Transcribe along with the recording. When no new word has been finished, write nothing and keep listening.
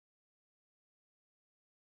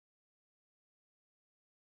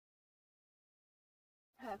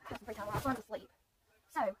have some free time while I've gone to sleep.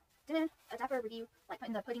 So, doing a diaper review, like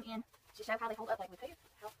putting the pudding in to show how they hold up, like with poo,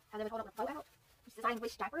 how they would hold up with blowout. Just deciding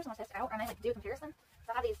which diapers I want to test it out, or I may like do a comparison.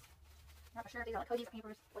 So I have these, I'm not sure if these are like Cody's or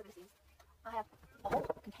Pampers, whatever this is. I have a whole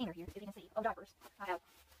container here, if you can see, of diapers. I have.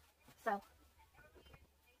 So,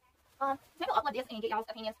 maybe I'll upload this and get y'all's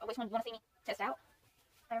opinions of which one you want to see me test out.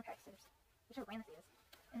 Okay, so there's whichever brand this is.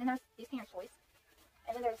 And then there's these Parents' Choice.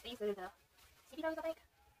 And then there's these that are the CPOs, I think.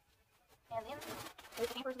 And then there's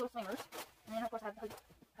the Pampers Little Swingers. And then of course I have a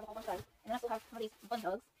whole bunch of those. And then I still have some of these Bunny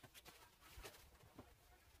Hugs.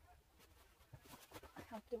 I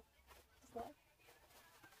kind of do display.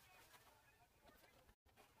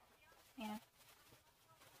 And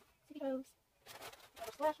CPOs.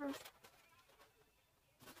 Other Slashers.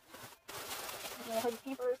 And then I have these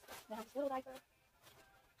Pampers. Then I have this little diaper.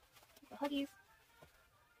 The Huggies.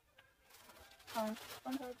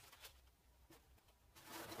 Bunny Hugs.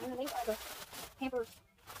 And then these are the Pampers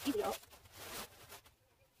Easy Up.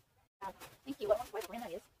 Thank you. I don't know what brand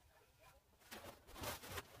that is.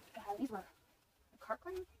 These were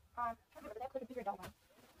Kirkland. I can't remember. They have like a bigger dog one.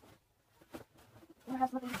 Then I have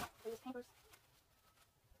some of these Pampers.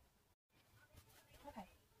 Okay.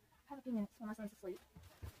 I have a few minutes when my son's asleep.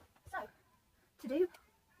 So, to do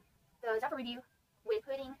the diaper review with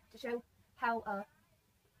pudding to show how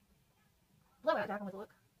blowout diaper would look,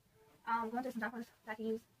 I'm going to do some diapers that I can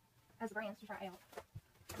use as brands to try out.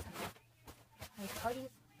 There's Cody's.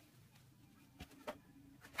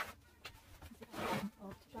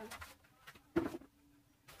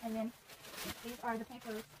 And then these are the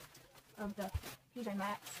Pampers of the PJ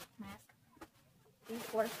Maxx mask. These,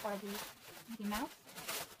 of course, are the Mickey Mouse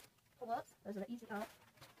pull-ups. Those are the Easy Up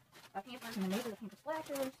Pampers, and then these are the Pampers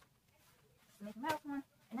Splashers. The Mickey Mouse one.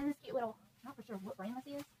 And then this cute little, I'm not for sure what brand this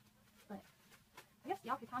is, but I guess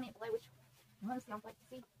y'all can comment below which ones y'all would like to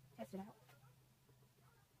see tested out.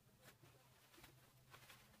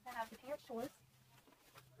 Then I have the Parents' Choice.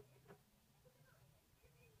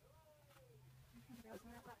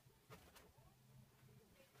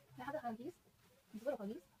 I have the Huggies, these little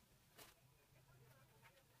Huggies.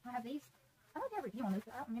 I have these. I don't have a review on these,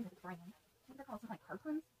 but I don't remember the brand. I think they're called something like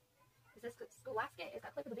Kirkland's. It says Scholastic. It's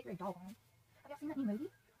got a clip of the big red dog on it. Have y'all seen that new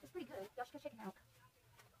movie? It's pretty good. Y'all should go check it out.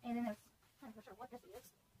 And then there's, I'm not sure what this is.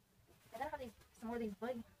 And then I have these, some more of these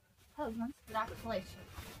Buddy Hug ones that I could play.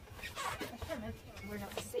 I should move the camera where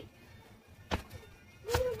y'all can see.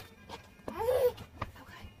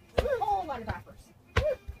 Okay. A whole lot of diapers.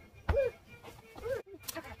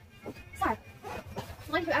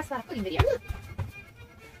 The lady who asked about a pudding video.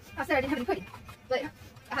 I said I didn't have any pudding, but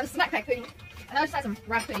I have a snack pack pudding. I know I just had some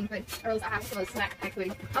rice pudding, but or at least I have some of the snack pack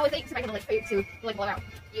pudding. I always think to make it like food to like blow out.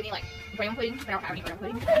 You need like brown pudding, but I don't have any brown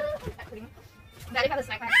pudding. Snack pudding. But I do have a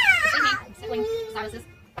snack pack. Celing sinuses.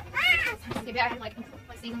 Get back like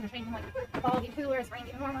seasons are changing, like fall getting cooler, it's rain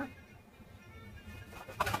getting warmer.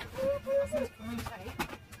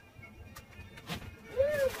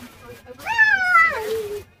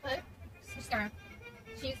 But just gonna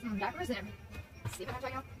choose some diapers and see if I can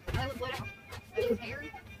try out. I look blowed out. I use hair.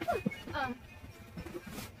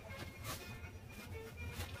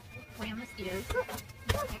 Brown mosquitoes.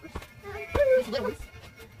 Diapers. These little ones.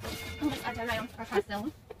 I try around. I try to sell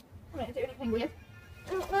them. I don't do anything with.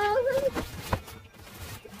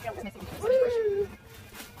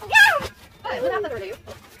 But without further ado,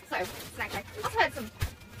 so snack pack. I also had some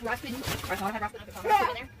rice pudding. I thought I had rice pudding in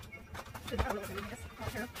there. I really doing this.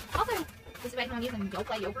 Also, this is back when I'm using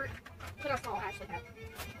Yoplait yogurt, but I saw I actually have.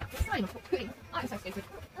 It's not even pudding. I'm so stupid.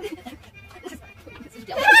 This is not pudding. This is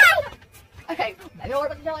Jello. Okay, maybe I'll work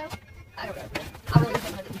with the Jello. I don't know. I really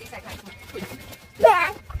don't know the exact type of pudding.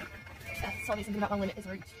 That's told me something about my limit is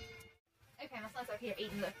reach. Okay, my son's over here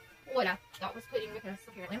eating the what I thought was pudding because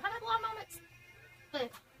apparently I'm having a lot of moments.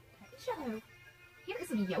 But Jello. Here is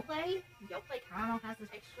some Yoplait. Yoplait kind of has the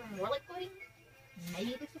texture more like pudding.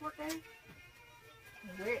 Maybe this would work better.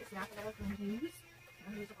 Where it's not that I was going to use.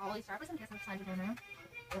 I'm going to use all these diapers in case I decide to do them.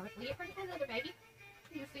 Or leave it for the other baby.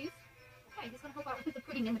 Use these. Okay, he's going to hope I don't put the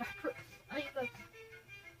pudding in the diaper. I mean,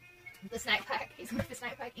 the snack pack. He's going to put the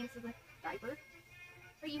snack pack into the diaper.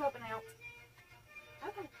 Are you helping out?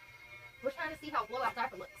 Okay. We're trying to see how a blowout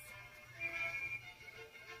diaper looks.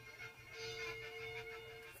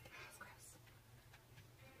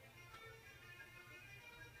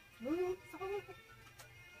 Ooh, so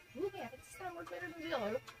ooh, yeah, it's gonna work better than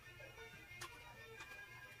Jello.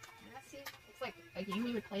 See, it's like a game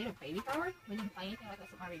we would play at a baby shower. We didn't play anything like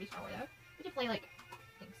this at my baby shower though. We could play like, I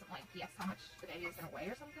think something like guess how much the baby is gonna weigh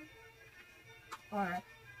or something. Or,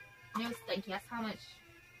 you know, like guess how much,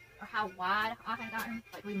 or how wide I had gotten.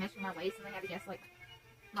 Like we measured my waist and they had to guess like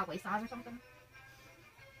my waist size or something.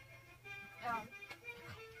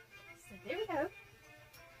 So there we go.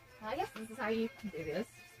 I guess this is how you do this.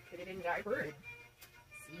 Put it in a diaper and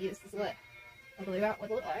see this is what a blue out would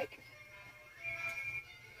look like.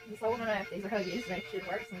 So I want to know if these are Huggies. They should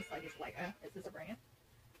work since like it's like is this a brand?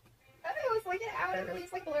 Oh, it's like an out. It really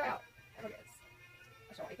is like blue out. Oh, it is.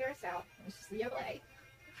 I shall figure this out. It's just the overlay.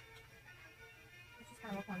 This is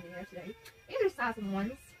kind of what I'm doing here today. These are size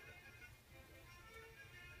ones.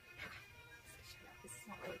 This is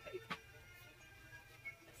not really big.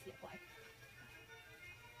 Let's see it play.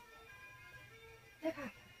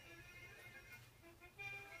 Okay.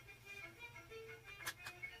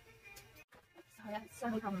 So I have so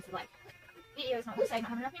many problems with like videos not saying I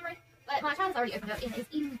have enough memory. But my child's already opened up and is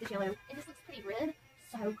eating the Jello, and this looks pretty red,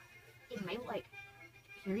 so it may look like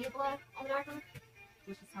period blood on the diaper,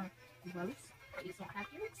 which is kind of gross. I just don't have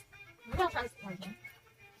periods. Maybe I'll try this one again.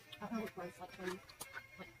 I don't know what gross like blue,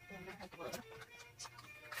 but then that has blood.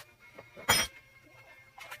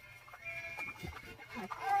 Okay.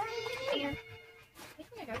 And I think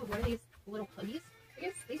I'm gonna go with one of these little puggies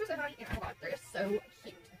because these are so tiny and oh my god, they're so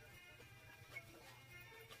cute.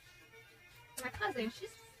 And my cousin, she's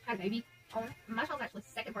had a baby on my child's actually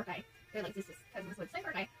second birthday. They're like, this is cousin's with the same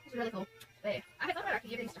birthday, which is really cool. But I had thought I could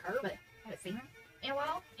give these to her, but I haven't seen her in a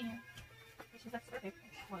while. And she's like, okay.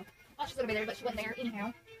 Well, I thought she was going to be there, but she wasn't there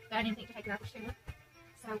anyhow. But I didn't think to take her out for Sheila.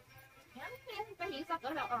 So, yeah, babies, I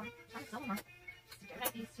thought about trying to sell them or just to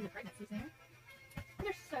donate these to the pregnancy center. And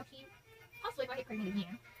they're so cute. Also, if I get pregnant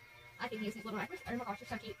again, I can use these little diapers. Oh my gosh, they're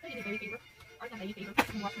so cute. They give me baby fever. I got baby fever.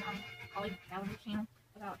 I'm watching Colleen Ballinger's channel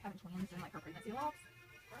about having twins and like her pregnancy logs.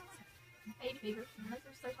 Baby fever. And those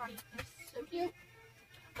are so tiny. They're so cute.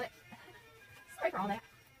 But sorry for all that.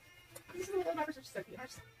 These little diapers are so cute. I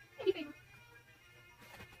just baby fever.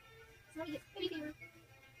 Somebody gets baby fever.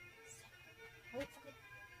 So excited.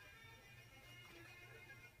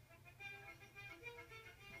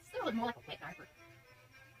 It's still look more like a wet diaper.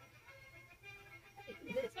 I think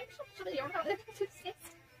this maybe she'll be on how to exist.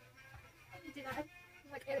 I need to not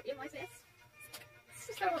like edit in my sis. It's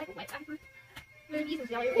just kind of like a wet diaper. I'm going to use some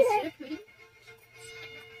jelly instead of pudding.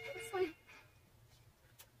 It's like...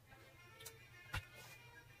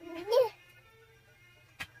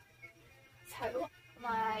 So,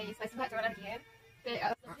 my spicy packs are running again. But,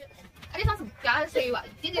 I just saw some guys who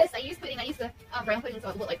did this. They used pudding. They used the brown pudding so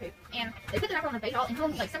it looked like poop. And they put the diaper on the beige doll and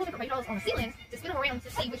hung like several different beige dolls on the ceilings to spin them around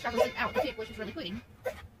to see which diaper was out the tip, which was really pudding.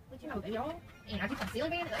 We do have a baby doll. And I do have a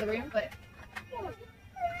ceiling fan in the other room, but... I'm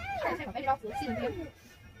trying to take my baby doll to the ceiling fan.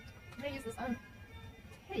 I'm going to use this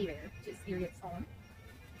teddy bear, which is Serious on.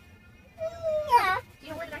 Do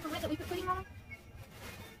you know where the diaper went that we put pudding on?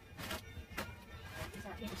 These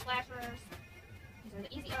are candy slashers. These are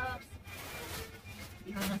the easy ups.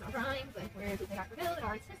 Behind ones are rhymes, but where did the diaper go? It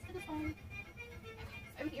already tested this one.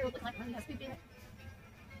 Over here looking like Armie has poop in it.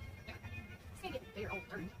 It's gonna get bigger old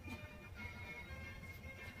dirty.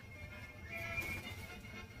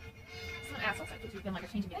 It's not asshole sex, which has been like a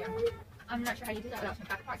changing video. I'm not sure how you do that without some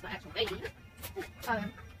pack parts of my actual baby. There's a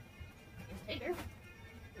teddy bear.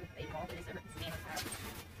 Baby ball that is over at Samantha's house.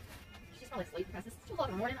 She's probably asleep because it's 2 o'clock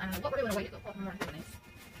in the morning. I don't know what we're doing to wait at 2 o'clock in the morning for this.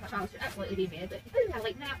 My child should absolutely be in bed, but he could have a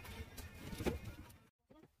late nap. There's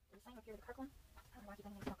a sign up here with Kirkland. I don't know why I keep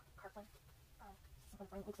thinking it's Kirkland. Something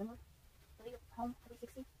from looks similar. The leader home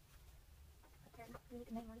 360. There's a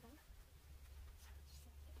unique name or anything. Just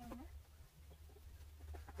get down there.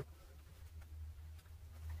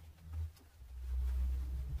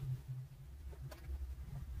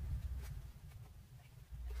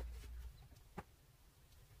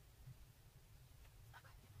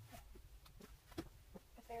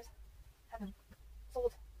 Haven't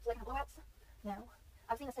sold silicone blowouts? No.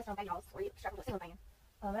 I've seen this test on baby dolls where you strap them to a ceiling fan.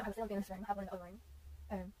 I don't have a ceiling fan in this room, I have one in the other room.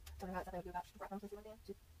 Don't know how exactly what I do about just wrap them to the ceiling fan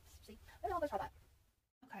to see. Maybe I'll go try that.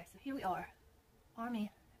 Okay, so here we are. Armie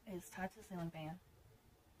is tied to the ceiling fan.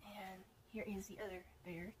 And here is the other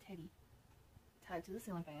bear, Teddy, tied to the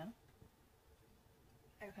ceiling fan.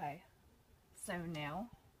 Okay, so now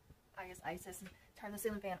I guess I just turn the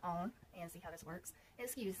ceiling fan on and see how this works.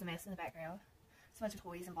 Excuse the mess in the background. It's a bunch of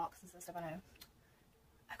toys and boxes and stuff, I know.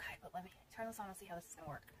 Okay, but let me turn this on and see how this is going to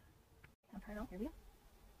work. I'll turn it on. Here we go.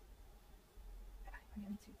 Okay, I'm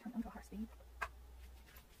going to need to turn it on to a higher speed.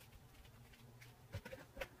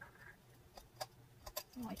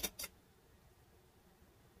 I like it.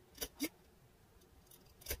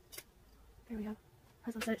 There we go.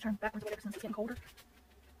 As I said, it turned backwards or whatever since it's getting colder.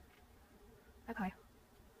 Okay.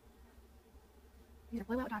 These are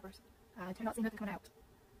blowout diapers. I do not see nothing coming out.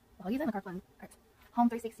 Well, I'll use them in Kirkland. Home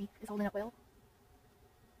 360 is holding up well.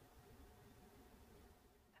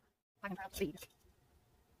 I can turn up the speed.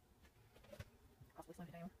 Possibly slow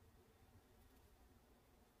it down.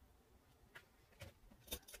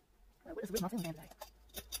 What is with my Celing Fan today?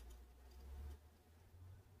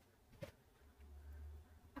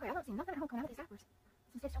 Okay, I don't see nothing at home coming out of these diapers.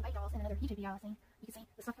 Some Stitch Out dolls in another YouTube video I've seen. You can see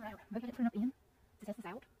the stuff coming out. Maybe I didn't put enough in to test this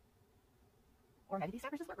out. Or maybe these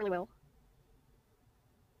diapers just work really well.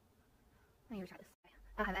 Let me try this.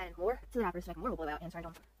 I have added more to the diapers to make them more blowout and turned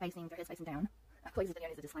them facing, their heads facing down. Please, this video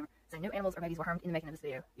needs a disclaimer. So no animals or babies were harmed in the making of this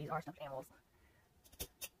video. These are stuffed animals.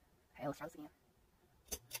 Okay, let's try this again.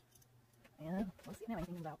 And let's see if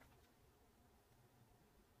anything comes out.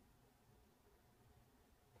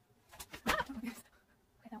 Okay,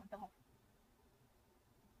 that one fell off.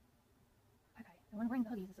 Okay, the one wearing the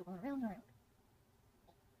huggies is still going around and around.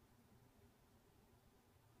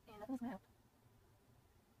 And nothing's coming out.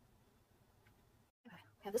 Okay,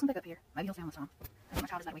 we have this one back up here. Maybe he'll stay on this time. I think my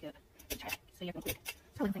child is about to wake up. Try to see if I can quick.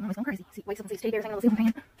 Probably think Mommy's going crazy. See, wakes up and sees teddy bears hanging on the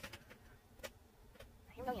ceiling fan.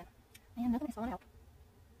 Here we go again. And nothing is falling out.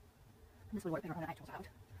 And this would work better on an actual child.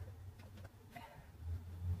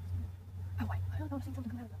 Oh wait, I don't see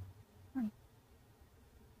something come out of the Armie.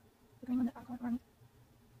 The green one that I call it Armie.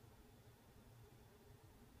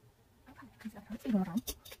 Okay, let's see if I can see one more time.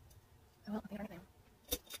 Oh well, I think I got it down.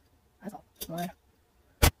 That's all. One.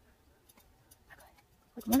 Okay.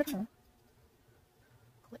 Click one at a time.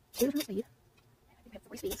 Click two different speed. I think we have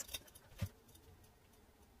 3 speeds.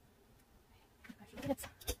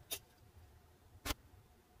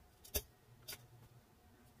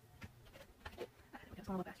 Actually, it's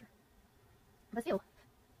a little faster. But still,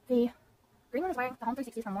 the green one is wearing the Home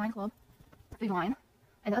 360s from Lion Club, or Food Lion,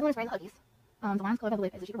 and the other one is wearing the Huggies. The Lions Club, I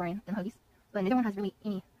believe, is a cheaper brand than Huggies, but neither one has really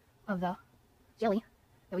any of the jelly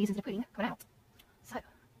that we use instead of pudding coming out. So,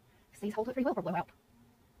 these hold it pretty well for blowout.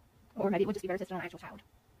 Or maybe it would just be better tested on an actual child.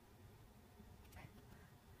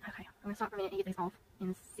 Okay, I'm going to stop for a minute and get these off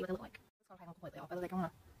and see what they look like. I'm just going to take them completely off. I think I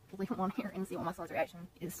want to leave one here and see what my son's reaction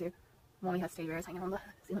is to Mommy has teddy bears hanging on the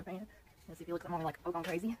ceiling fan. And see if he looks at Mommy like, oh, gone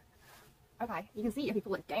crazy. Okay, you can see if you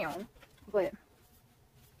pull it down, but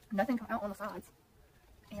nothing come out on the sides.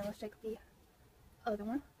 And let's check the other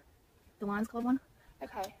one, the Lions Club one.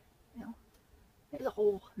 Okay, now, it is a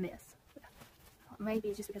whole mess. Maybe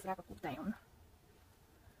it's just because the diaper pulled down.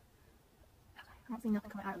 Okay, I don't see nothing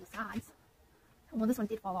coming out of the sides. Well, this one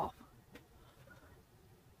did fall off.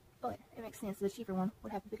 But it makes sense, the cheaper one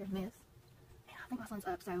would have a bigger mess. And I think my son's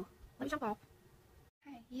up, so let me jump off.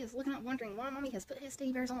 Hey, he is looking up wondering why Mommy has put his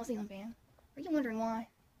teddy bears on the ceiling fan. Are you wondering why?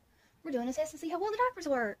 We're doing a test to see how well the diapers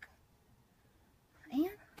work. And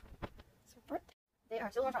they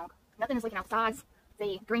are still on trunk. Nothing is leaking out the sides.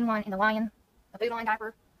 The green one in the Lion, the Food Lion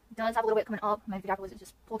diaper, does have a little bit coming up. Maybe the diaper was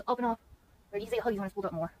just pulled up enough. Or you can see the Huggies one is pulled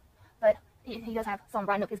up more. But he does have some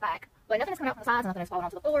brightening up his back. But nothing is coming out from the sides, nothing is falling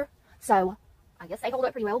onto the floor. So I guess they hold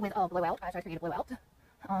up pretty well with a blowout. I tried to create a blowout.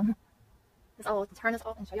 I'll turn this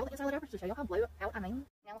off and show y'all the inside of the diapers to show y'all how blowout I mean.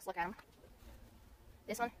 Now let's look at them.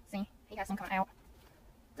 This one, see, he has some coming out.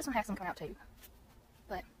 This one has some coming out too.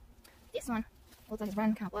 But this one looks like it's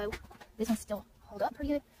running kind of low. This one's still hold up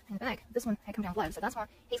pretty good. In the back, this one had come down low, so that's why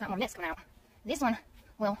he's got more mess coming out. This one,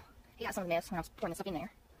 well, he got some of the mess when I was pouring this stuff in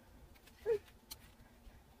there.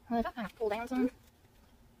 Well, if I kind of pull down some,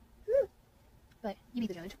 but you be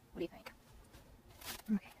the judge. What do you think?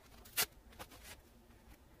 Okay.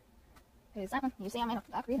 Here's that one. You see,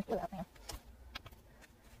 I created a blowout now.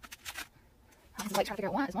 I was like trying to figure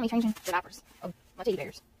out why is Mommy changing the diapers of my teddy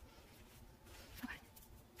bears. Okay.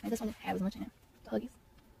 And this one didn't have as much in it. The Huggies.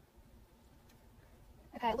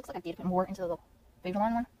 Okay, it looks like I did put more into the Food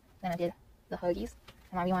Lion one than I did the Huggies.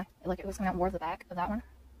 And maybe why it was coming out more of the back of that one.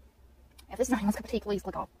 If this is not anyone's cup of tea, please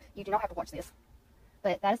click off. You do not have to watch this.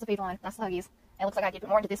 But that is the Food Lion. That's the Huggies. It looks like I did put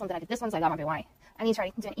more into this one than I did this one, so that might be why. I need to try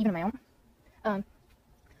to do an even amount. I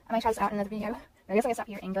might try this out in another video. I guess I can stop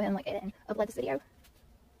here and go ahead and edit and upload this video.